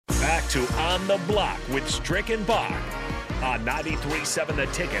to On the Block with Strick and Bach on 93.7 The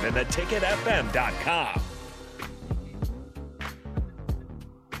Ticket and theticketfm.com.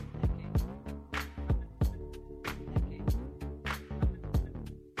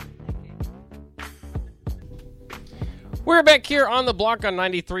 We're back here on the block on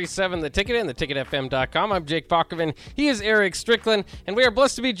 93.7 The Ticket and theticketfm.com. I'm Jake Bachman. He is Eric Strickland, and we are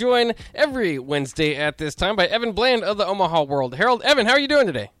blessed to be joined every Wednesday at this time by Evan Bland of the Omaha World Herald. Evan, how are you doing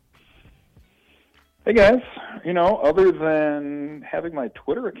today? Hey, guys. Other than having my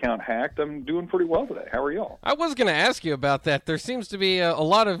Twitter account hacked, I'm doing pretty well today. How are y'all? I was going to ask you about that. There seems to be a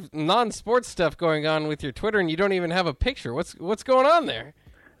lot of non-sports stuff going on with your Twitter, and you don't even have a picture. What's going on there?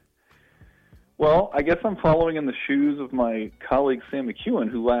 Well, I guess I'm following in the shoes of my colleague Sam McEwen,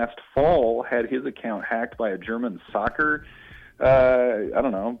 who last fall had his account hacked by a German soccer,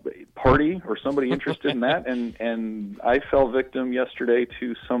 party or somebody interested in that, and I fell victim yesterday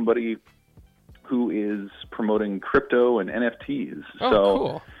to somebody who is promoting crypto and NFTs.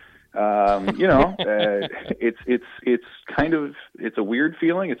 Cool. It's a weird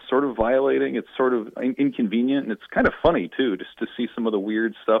feeling. It's sort of violating. It's sort of inconvenient, and it's kind of funny too, just to see some of the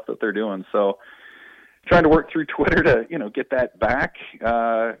weird stuff that they're doing. So, trying to work through Twitter to get that back.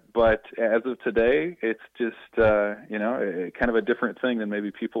 But as of today, it's just kind of a different thing than maybe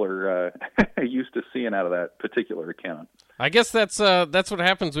people are used to seeing out of that particular account. I guess that's what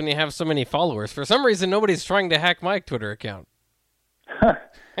happens when you have so many followers. For some reason, nobody's trying to hack my Twitter account.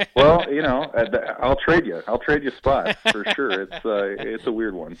 Well, I'll trade you. I'll trade you spot for sure. It's a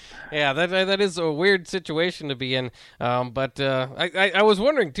weird one. Yeah, that is a weird situation to be in. But I was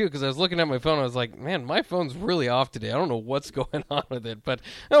wondering too, because I was looking at my phone. I was like, man, my phone's really off today. I don't know what's going on with it. But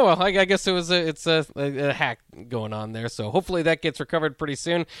oh well, I guess it's a hack going on there. So hopefully that gets recovered pretty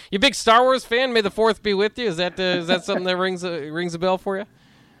soon. You a big Star Wars fan? May the 4th be with you. Is that something that rings a bell for you?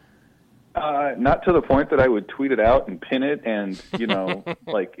 Not to the point that I would tweet it out and pin it and,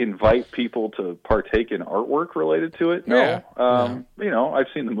 invite people to partake in artwork related to it. No. Yeah. I've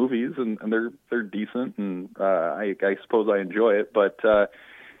seen the movies and they're decent and I suppose I enjoy it, but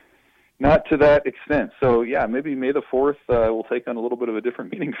not to that extent. So, yeah, maybe May the 4th will take on a little bit of a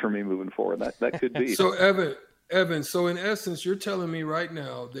different meaning for me moving forward. That could be. So, Evan, so in essence, you're telling me right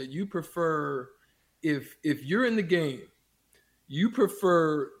now that you prefer, if you're in the game, you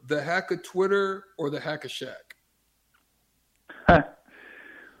prefer the hack of Twitter or the hack of Shaq?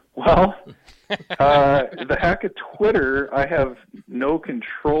 Well, the hack of Twitter, I have no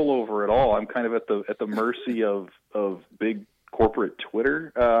control over at all. I'm kind of at the mercy of big corporate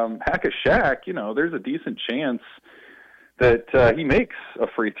Twitter. Hack of Shaq, there's a decent chance that he makes a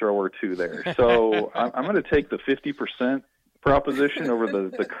free throw or two there. So I'm going to take the 50% proposition over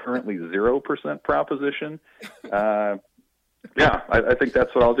the currently 0% proposition. Yeah, I think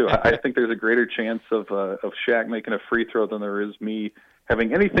that's what I'll do. I think there's a greater chance of Shaq making a free throw than there is me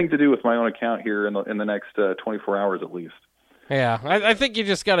having anything to do with my own account here in the next 24 hours at least. Yeah, I think you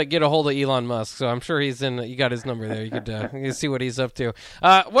just got to get a hold of Elon Musk. So I'm sure he's in. You got his number there. You could see what he's up to.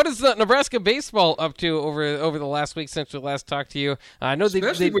 What is the Nebraska baseball up to over the last week since we last talked to you? I know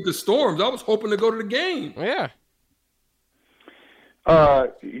especially with the storms. I was hoping to go to the game. Yeah.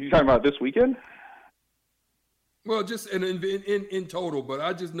 You talking about this weekend? Well, just in total, but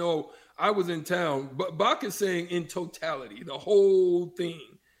I just know I was in town. But Bach is saying in totality, the whole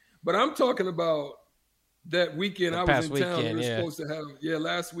thing. But I'm talking about that weekend I was in town. We were supposed to have,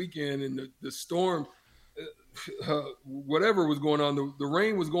 last weekend, and the storm, whatever was going on, the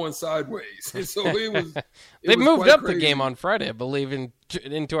rain was going sideways. And so it was. They moved up crazy. The game on Friday, I believe,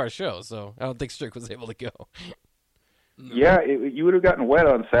 into our show. So I don't think Strick was able to go. No. Yeah, you would have gotten wet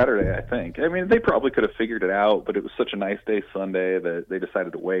on Saturday, I think. I mean, they probably could have figured it out, but it was such a nice day Sunday that they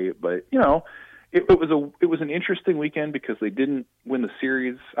decided to wait. But it was an interesting weekend because they didn't win the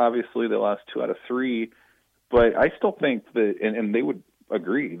series. Obviously, they lost 2 out of 3. But I still think that, and they would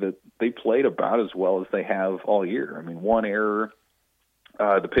agree that they played about as well as they have all year. I mean, one error.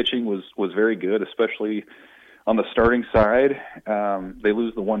 The pitching was very good, especially on the starting side. They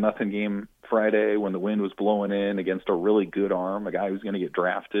lose the 1-0 game Friday when the wind was blowing in against a really good arm, a guy who's going to get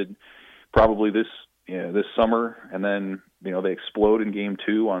drafted probably this summer. And then, they explode in game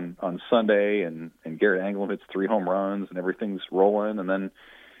 2 on Sunday, and Garrett Anglem hits 3 home runs and everything's rolling. And then,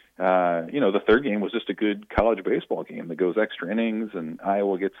 the third game was just a good college baseball game that goes extra innings, and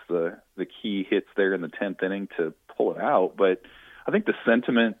Iowa gets the key hits there in the 10th inning to pull it out. But I think the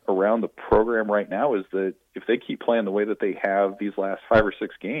sentiment around the program right now is that if they keep playing the way that they have these last 5 or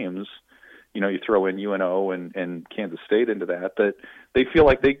 6 games, you throw in UNO and Kansas State into that they feel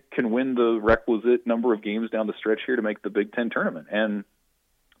like they can win the requisite number of games down the stretch here to make the Big Ten tournament. And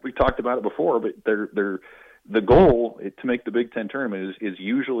we talked about it before, but the goal to make the Big Ten tournament is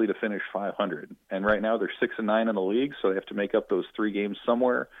usually to finish 500. And right now they're 6-9 in the league, so they have to make up those 3 games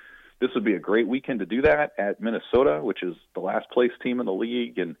somewhere. This would be a great weekend to do that at Minnesota, which is the last place team in the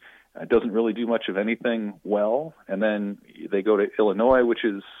league and doesn't really do much of anything well. And then they go to Illinois, which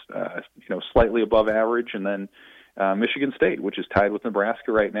is slightly above average, and then Michigan State, which is tied with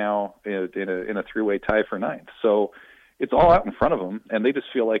Nebraska right now in a 3-way tie for 9th. So it's all out in front of them, and they just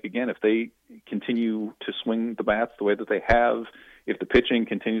feel like, again, if they continue to swing the bats the way that they have, if the pitching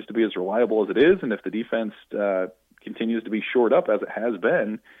continues to be as reliable as it is, and if the defense continues to be shored up as it has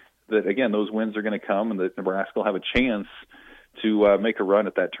been, that, again, those wins are going to come and that Nebraska will have a chance to make a run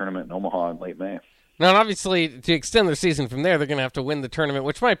at that tournament in Omaha in late May. Now, and obviously, to extend their season from there, they're going to have to win the tournament,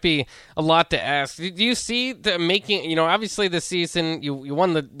 which might be a lot to ask. Do you see the making, obviously this season, you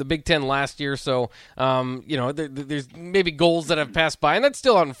won the Big Ten last year, so, there's maybe goals that have passed by, and that's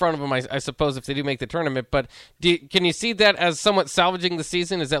still out in front of them, I suppose, if they do make the tournament. But can you see that as somewhat salvaging the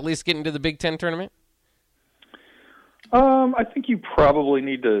season, is at least getting to the Big Ten tournament? I think you probably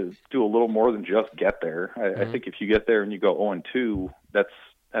need to do a little more than just get there. I think if you get there and you go 0-2,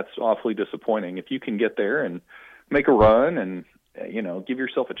 that's awfully disappointing. If you can get there and make a run and, give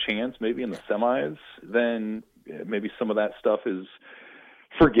yourself a chance maybe in the semis, then maybe some of that stuff is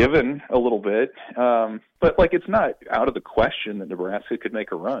forgiven a little bit. But, it's not out of the question that Nebraska could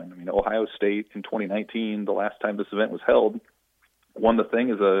make a run. I mean, Ohio State in 2019, the last time this event was held, won the thing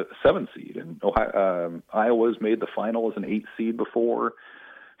as a 7 seed. And Iowa's made the final as an 8 seed before.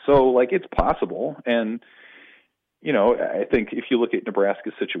 So, it's possible. And, I think if you look at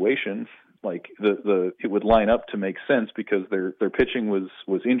Nebraska's situation, it would line up to make sense because their pitching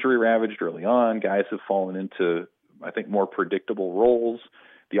was injury ravaged early on. Guys have fallen into, I think, more predictable roles.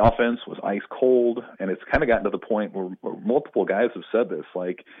 The offense was ice cold, and it's kind of gotten to the point where multiple guys have said this,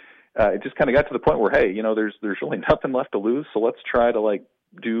 it just kind of got to the point where, hey, there's really nothing left to lose, so let's try to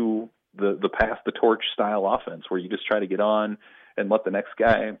do the pass the torch style offense where you just try to get on and let the next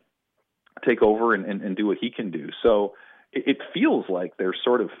guy take over and do what he can do. So it feels like they're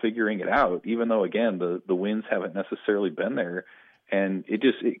sort of figuring it out, even though, again, the wins haven't necessarily been there. And it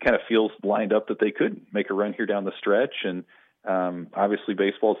kind of feels lined up that they could make a run here down the stretch. And obviously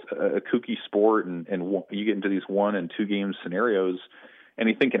baseball's a kooky sport, and you get into these 1 and 2 game scenarios,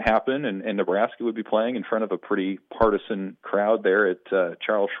 anything can happen. And Nebraska would be playing in front of a pretty partisan crowd there at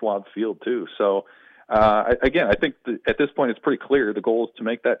Charles Schwab Field too. So, again, I think at this point it's pretty clear the goal is to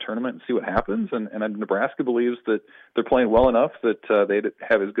make that tournament and see what happens. And Nebraska believes that they're playing well enough that they'd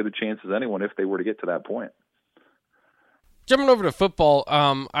have as good a chance as anyone if they were to get to that point. Jumping over to football,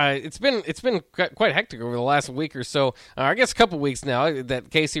 it's been quite hectic over the last week or so. I guess a couple weeks now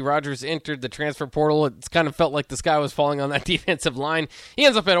that Casey Rogers entered the transfer portal. It's kind of felt like the sky was falling on that defensive line. He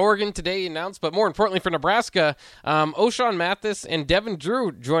ends up at Oregon today, he announced. But more importantly for Nebraska, O'Shawn Mathis and Devin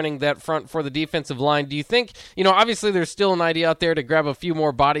Drew joining that front for the defensive line. Do you think, obviously there's still an idea out there to grab a few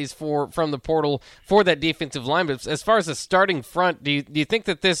more bodies from the portal for that defensive line. But as far as the starting front, do you think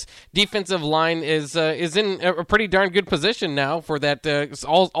that this defensive line is in a pretty darn good position now for that?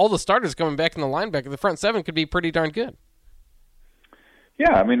 All the starters coming back in the linebacker, the front 7 could be pretty darn good.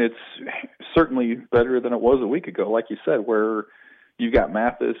 Yeah, I mean, it's certainly better than it was a week ago, like you said, where you got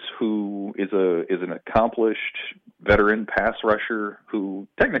Mathis, who is an accomplished veteran pass rusher who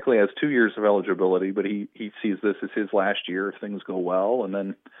technically has 2 years of eligibility, but he sees this as his last year if things go well. And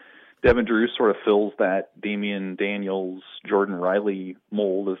then Devin Drew sort of fills that Damian Daniels, Jordan Riley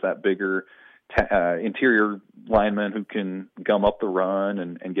mold as that bigger interior lineman who can gum up the run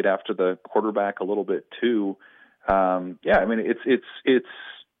and get after the quarterback a little bit too. I mean, it's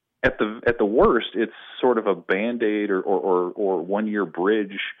at the worst, it's sort of a Band-Aid or 1 year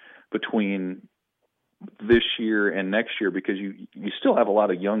bridge between this year and next year, because you still have a lot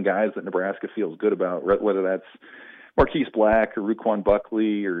of young guys that Nebraska feels good about, whether that's Marquise Black or Ruquan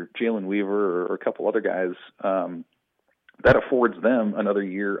Buckley or Jalen Weaver or a couple other guys. That affords them another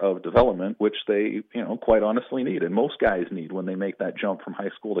year of development, which they, quite honestly need. And most guys need when they make that jump from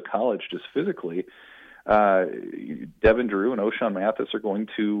high school to college, just physically. Devin Drew and O'Shawn Mathis are going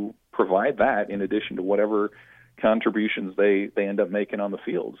to provide that in addition to whatever contributions they end up making on the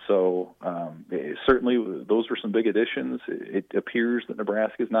field. So certainly those were some big additions. It appears that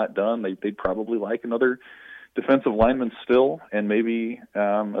Nebraska is not done. They'd probably like another defensive lineman still, and maybe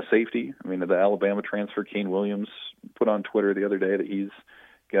a safety. I mean, the Alabama transfer, Kane Williams, put on Twitter the other day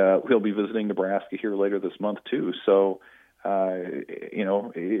that he'll be visiting Nebraska here later this month too. So,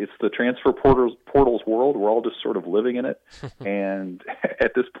 it's the transfer portals world. We're all just sort of living in it. And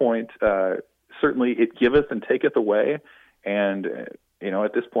at this point, certainly it giveth and taketh away. And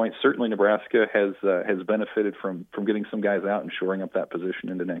at this point, certainly Nebraska has benefited from getting some guys out and shoring up that position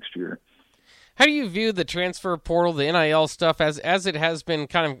into next year. How do you view the transfer portal, the NIL stuff, as it has been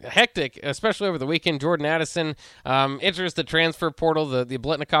kind of hectic, especially over the weekend? Jordan Addison enters the transfer portal, the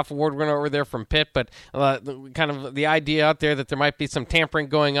Blitnikoff Award winner over there from Pitt, but kind of the idea out there that there might be some tampering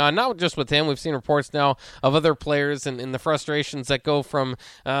going on, not just with him. We've seen reports now of other players and the frustrations that go from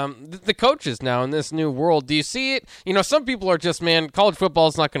the coaches now in this new world. Do you see it? Some people are just, man, college football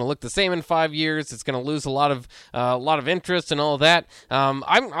is not going to look the same in 5 years. It's going to lose a lot of interest and all of that.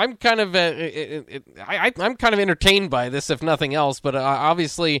 I'm kind of I'm kind of entertained by this, if nothing else. But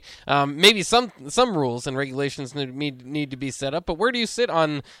obviously, maybe some rules and regulations need to be set up. But where do you sit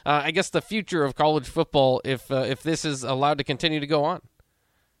on, I guess, the future of college football if this is allowed to continue to go on?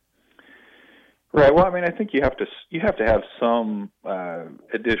 Right. Well, I mean, I think you have to have some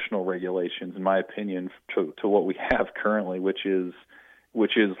additional regulations, in my opinion, to what we have currently, which is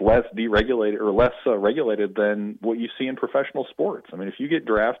less deregulated or less regulated than what you see in professional sports. I mean, if you get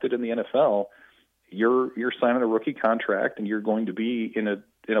drafted in the NFL, you're signing a rookie contract, and you're going to be in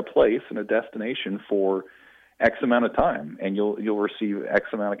a place, in a destination for X amount of time, and you'll receive X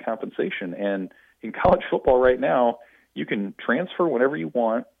amount of compensation. And in college football right now, you can transfer whenever you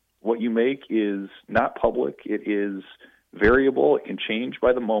want. What you make is not public. It is variable. It can change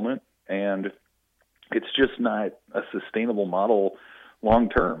by the moment, and it's just not a sustainable model long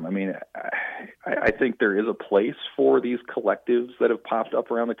term. I mean, I think there is a place for these collectives that have popped up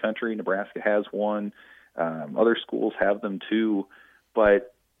around the country. Nebraska has one. Other schools have them too.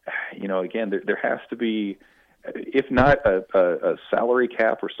 But, again, there has to be, if not a salary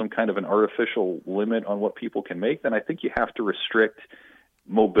cap or some kind of an artificial limit on what people can make, then I think you have to restrict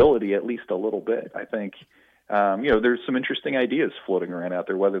mobility at least a little bit. I think, there's some interesting ideas floating around out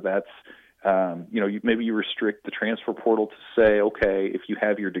there, whether that's, maybe you restrict the transfer portal to say, okay, if you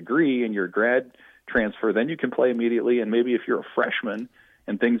have your degree and your grad transfer, then you can play immediately. And maybe if you're a freshman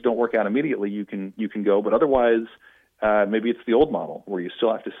and things don't work out immediately, you can go. But otherwise, maybe it's the old model where you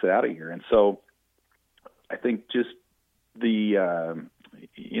still have to sit out a year. And so I think just the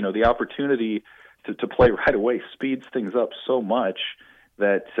opportunity to play right away speeds things up so much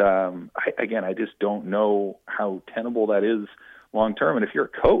that, I just don't know how tenable that is long term. And if you're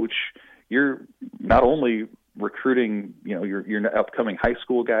a coach, you're not only recruiting, your upcoming high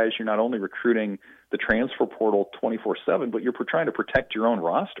school guys, you're not only recruiting the transfer portal 24/7, but you're trying to protect your own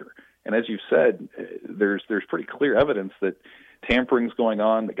roster. And as you've said, there's pretty clear evidence that tampering's going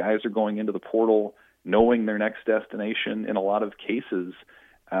on. The guys are going into the portal knowing their next destination. In a lot of cases,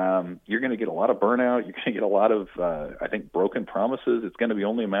 you're going to get a lot of burnout. You're going to get a lot of, broken promises. It's going to be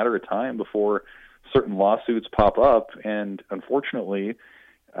only a matter of time before certain lawsuits pop up. And unfortunately,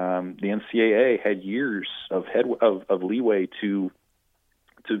 the NCAA had years of leeway to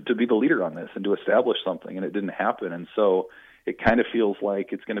be the leader on this and to establish something, and it didn't happen. And so it kind of feels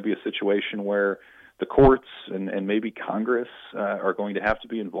like it's going to be a situation where the courts and maybe Congress are going to have to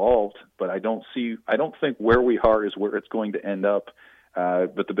be involved. But I don't think where we are is where it's going to end up.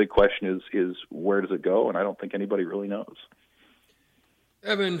 But the big question is where does it go? And I don't think anybody really knows.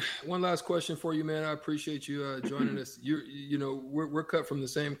 Evan, one last question for you, man. I appreciate you joining us. We're cut from the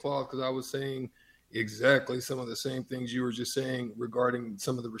same cloth, because I was saying exactly some of the same things you were just saying regarding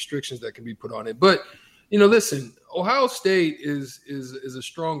some of the restrictions that can be put on it. But, listen, Ohio State is a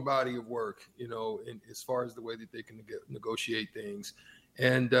strong body of work, as far as the way that they can negotiate things.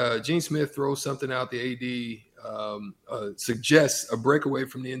 And Gene Smith throws something out. The AD suggests a breakaway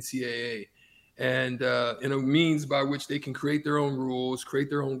from the NCAA. And a means by which they can create their own rules, create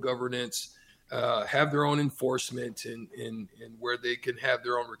their own governance, have their own enforcement, and where they can have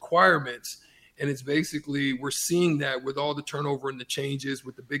their own requirements. And it's basically, we're seeing that with all the turnover and the changes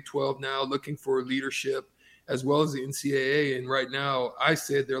with the Big 12 now looking for leadership, as well as the NCAA. And right now, I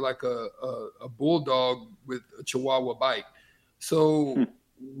said they're like a bulldog with a Chihuahua bite. So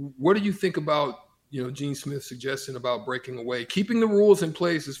what do you think about, Gene Smith's suggestion about breaking away, keeping the rules in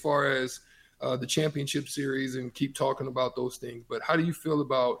place as far as the championship series, and keep talking about those things? But how do you feel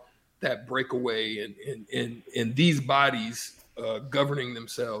about that breakaway and these bodies governing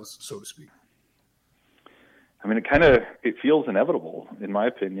themselves, so to speak? I mean, it feels inevitable, in my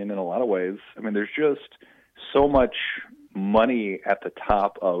opinion, in a lot of ways. I mean, there's just so much money at the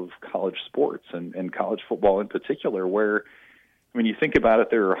top of college sports and college football in particular, where, I mean, you think about it,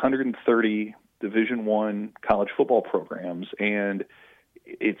 there are 130 Division I college football programs, and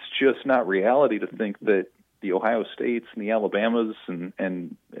it's just not reality to think that the Ohio States and the Alabamas and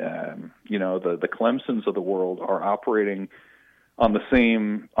the Clemsons of the world are operating on the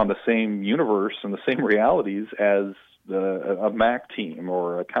same universe and the same realities as a MAC team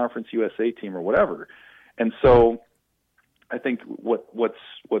or a Conference USA team or whatever. And so I think what's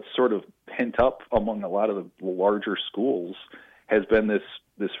sort of pent up among a lot of the larger schools has been this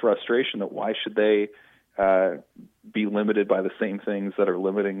frustration that why should they be limited by the same things that are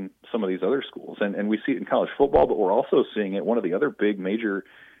limiting some of these other schools. And we see it in college football, but we're also seeing it. One of the other big major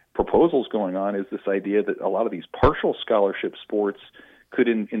proposals going on is this idea that a lot of these partial scholarship sports could,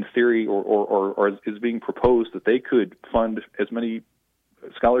 in theory, or is being proposed that they could fund as many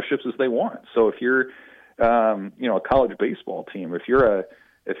scholarships as they want. So if you're, a college baseball team, if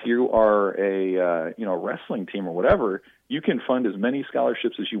you are a wrestling team or whatever, you can fund as many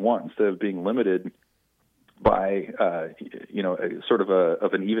scholarships as you want instead of being limited by sort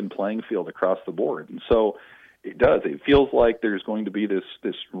of an even playing field across the board. And so it feels like there's going to be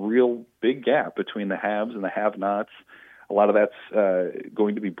this real big gap between the haves and the have-nots. A lot of that's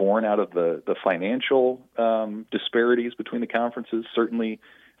going to be born out of the financial disparities between the conferences. Certainly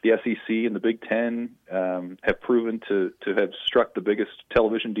the SEC and the Big Ten have proven to have struck the biggest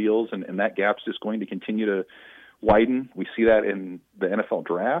television deals, and that gap's just going to continue to widen. We see that in the NFL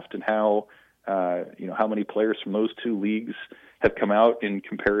draft and how many players from those two leagues have come out in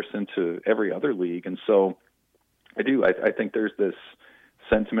comparison to every other league. And so I think there's this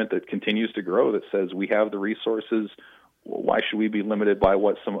sentiment that continues to grow that says we have the resources. Why should we be limited by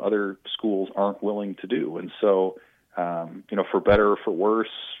what some other schools aren't willing to do? And so, for better or for worse,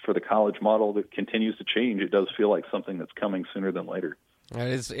 for the college model that continues to change, it does feel like something that's coming sooner than later.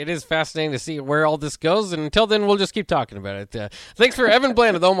 It is fascinating to see where all this goes, and until then, we'll just keep talking about it. Thanks for Evan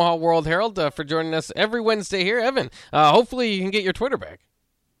Bland of the Omaha World Herald for joining us every Wednesday here. Evan, hopefully you can get your Twitter back.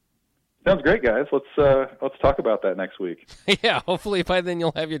 Sounds great, guys. Let's talk about that next week. Yeah, hopefully by then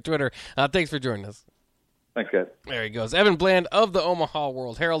you'll have your Twitter. Thanks for joining us. Thanks, guys. There he goes. Evan Bland of the Omaha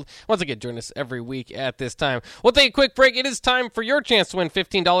World Herald. Once again, join us every week at this time. We'll take a quick break. It is time for your chance to win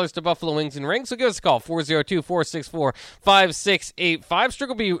 $15 to Buffalo Wings and Rings. So give us a call, 402-464-5685. Strick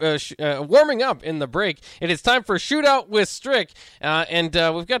will be warming up in the break. It is time for Shootout with Strick. And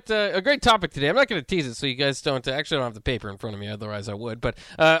we've got a great topic today. I'm not going to tease it so you guys don't have the paper in front of me. Otherwise, I would. But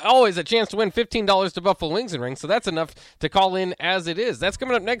always a chance to win $15 to Buffalo Wings and Rings. So that's enough to call in as it is. That's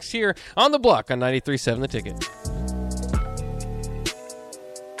coming up next here on The Block on 93.7 The Ticket.